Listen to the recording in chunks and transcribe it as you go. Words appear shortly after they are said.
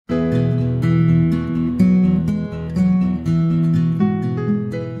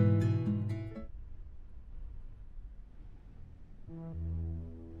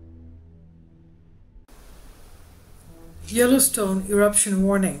Yellowstone eruption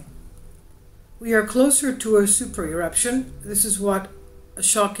warning. We are closer to a super-eruption. This is what a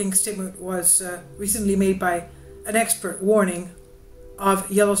shocking statement was recently made by an expert warning of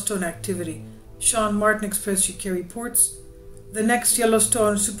Yellowstone activity. Sean Martin Express UK reports, the next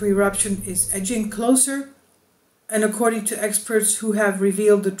Yellowstone super-eruption is edging closer, and according to experts who have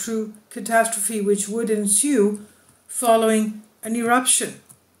revealed the true catastrophe which would ensue following an eruption.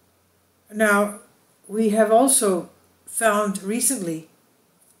 Now, we have also found recently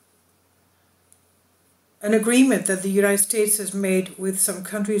an agreement that the United States has made with some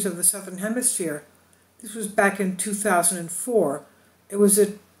countries of the Southern Hemisphere. This was back in 2004. It was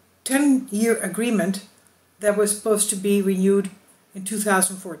a 10-year agreement that was supposed to be renewed in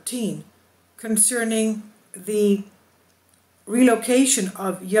 2014 concerning the relocation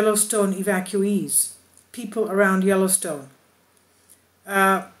of Yellowstone evacuees, people around Yellowstone.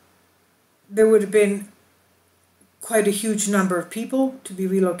 There would have been quite a huge number of people to be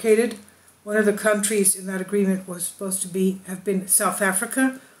relocated. One of the countries in that agreement was supposed to have been South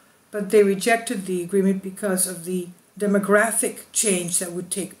Africa, but they rejected the agreement because of the demographic change that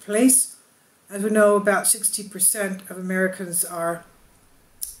would take place. As we know, about 60% of Americans are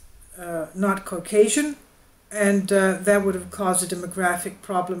not Caucasian, and that would have caused a demographic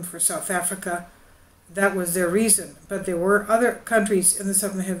problem for South Africa. That was their reason. But there were other countries in the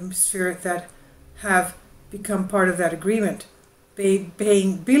Southern Hemisphere that have become part of that agreement,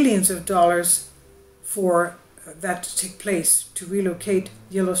 paying billions of dollars for that to take place, to relocate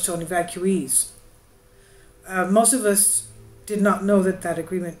Yellowstone evacuees. Most of us did not know that that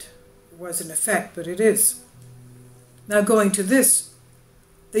agreement was in effect, but it is. Now going to this,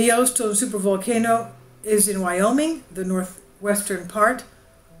 the Yellowstone supervolcano is in Wyoming, the northwestern part,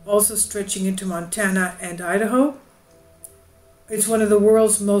 also stretching into Montana and Idaho. It's one of the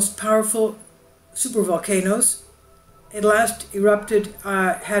world's most powerful supervolcanoes. It last erupted,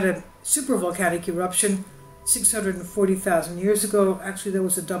 had a supervolcanic eruption 640,000 years ago. Actually, there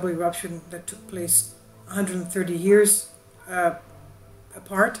was a double eruption that took place 130 years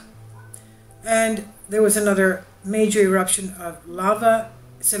apart. And there was another major eruption of lava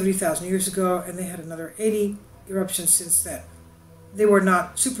 70,000 years ago, and they had another 80 eruptions since then. They were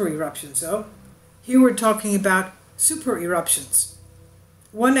not super eruptions, though. Here we're talking about super eruptions.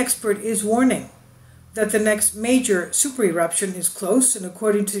 One expert is warning that the next major super eruption is close, and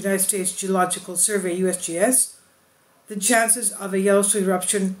according to the United States Geological Survey, USGS, the chances of a Yellowstone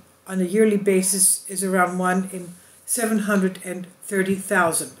eruption on a yearly basis is around 1 in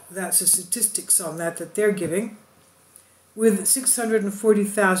 730,000. That's the statistics on that they're giving. With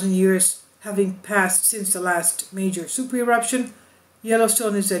 640,000 years having passed since the last major super eruption,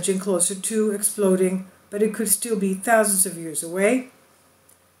 Yellowstone is edging closer to exploding, but it could still be thousands of years away.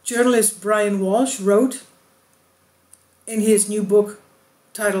 Journalist Brian Walsh wrote in his new book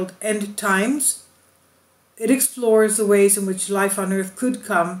titled End Times, it explores the ways in which life on Earth could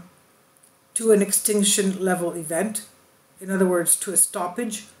come to an extinction level event, in other words, to a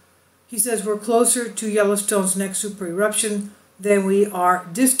stoppage. He says we're closer to Yellowstone's next super eruption than we are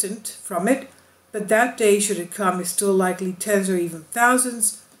distant from it, but that day, should it come, is still likely tens or even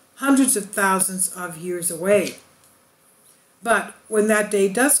thousands, hundreds of thousands of years away. But when that day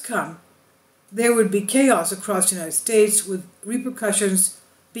does come, there would be chaos across the United States, with repercussions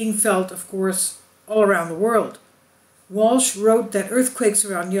being felt, of course, all around the world. Walsh wrote that earthquakes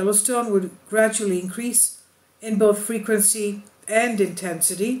around Yellowstone would gradually increase in both frequency and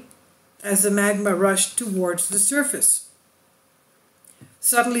intensity as the magma rushed towards the surface.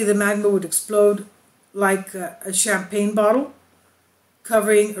 Suddenly the magma would explode like a champagne bottle,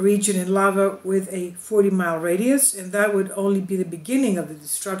 covering a region in lava with a 40-mile radius, and that would only be the beginning of the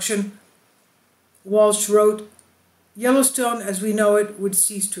destruction. Walsh wrote, Yellowstone as we know it would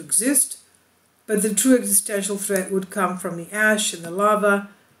cease to exist, but the true existential threat would come from the ash and the lava,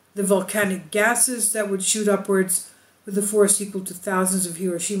 the volcanic gases that would shoot upwards with a force equal to thousands of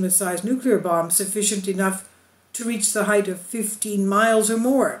Hiroshima-sized nuclear bombs, sufficient enough to reach the height of 15 miles or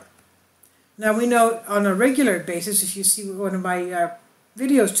more. Now we know on a regular basis, if you see one of my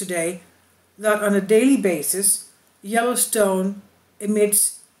videos today, that on a daily basis, Yellowstone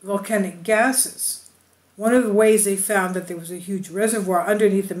emits volcanic gases. One of the ways they found that there was a huge reservoir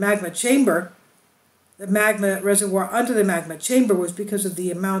underneath the magma chamber, the magma reservoir under the magma chamber, was because of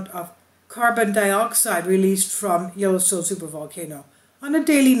the amount of carbon dioxide released from Yellowstone supervolcano on a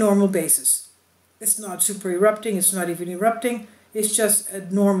daily normal basis. It's not super erupting, it's not even erupting, it's just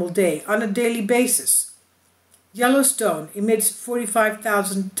a normal day on a daily basis. Yellowstone emits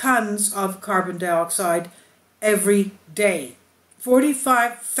 45,000 tons of carbon dioxide every day.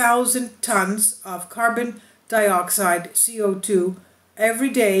 45,000 tons of carbon dioxide, CO2, every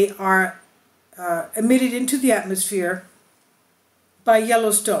day are emitted into the atmosphere by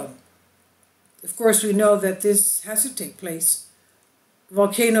Yellowstone. Of course, we know that this has to take place.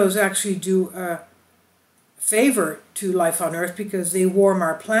 Volcanoes actually do a favor to life on Earth because they warm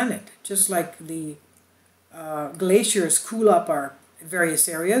our planet, just like the glaciers cool up our various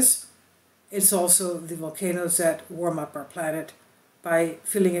areas. It's also the volcanoes that warm up our planet by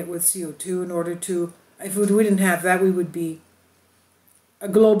filling it with CO2 in order to, if we didn't have that, we would be a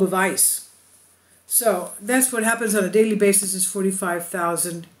globe of ice. So that's what happens on a daily basis, is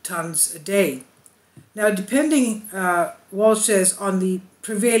 45,000 tons a day. Now, depending, Walsh says, on the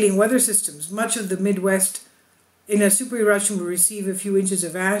prevailing weather systems, much of the Midwest in a super-eruption will receive a few inches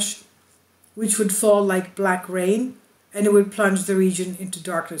of ash, which would fall like black rain, and it would plunge the region into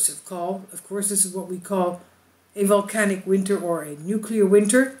darkness of coal. Of course, this is what we call a volcanic winter or a nuclear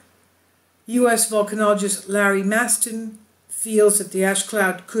winter. U.S. volcanologist Larry Maston feels that the ash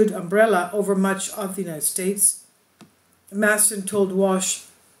cloud could umbrella over much of the United States. Maston told Walsh,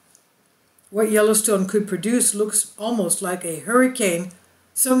 "What Yellowstone could produce looks almost like a hurricane,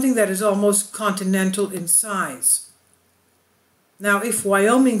 something that is almost continental in size." Now, if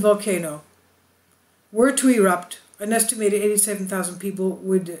Wyoming volcano were to erupt, an estimated 87,000 people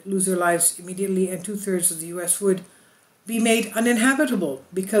would lose their lives immediately, and 2/3 of the U.S. would be made uninhabitable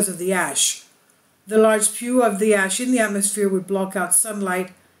because of the ash. The large spew of the ash in the atmosphere would block out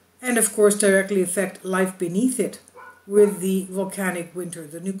sunlight and, of course, directly affect life beneath it with the volcanic winter,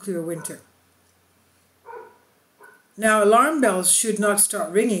 the nuclear winter. Now, alarm bells should not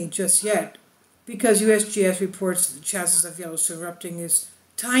start ringing just yet, because USGS reports that the chances of Yellowstone erupting is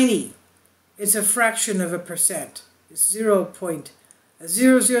tiny. It's a fraction of a percent. It's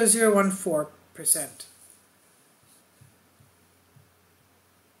 0.00014%.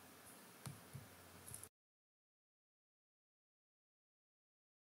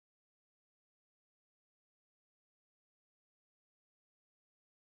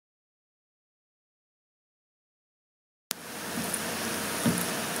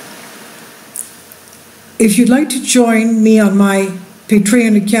 If you'd like to join me on my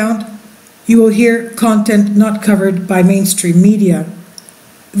Patreon account, you will hear content not covered by mainstream media.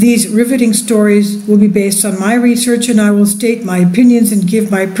 These riveting stories will be based on my research, and I will state my opinions and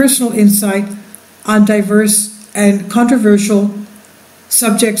give my personal insight on diverse and controversial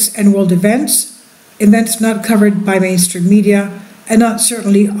subjects and world events not covered by mainstream media, and not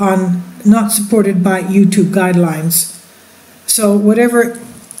supported by YouTube guidelines. So whatever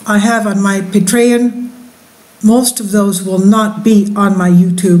I have on my Patreon, most of those will not be on my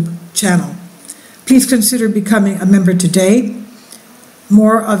YouTube channel. Please consider becoming a member today.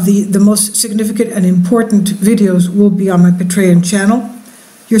 More of the most significant and important videos will be on my Patreon channel.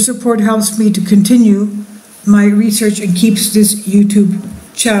 Your support helps me to continue my research and keeps this YouTube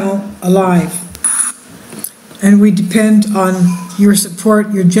channel alive. And we depend on your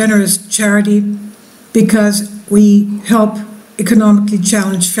support, your generous charity, because we help economically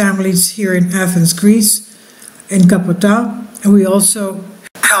challenged families here in Athens, Greece, in Kapota, and we also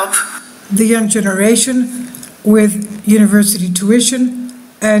help the young generation with university tuition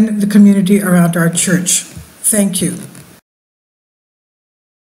and the community around our church. Thank you.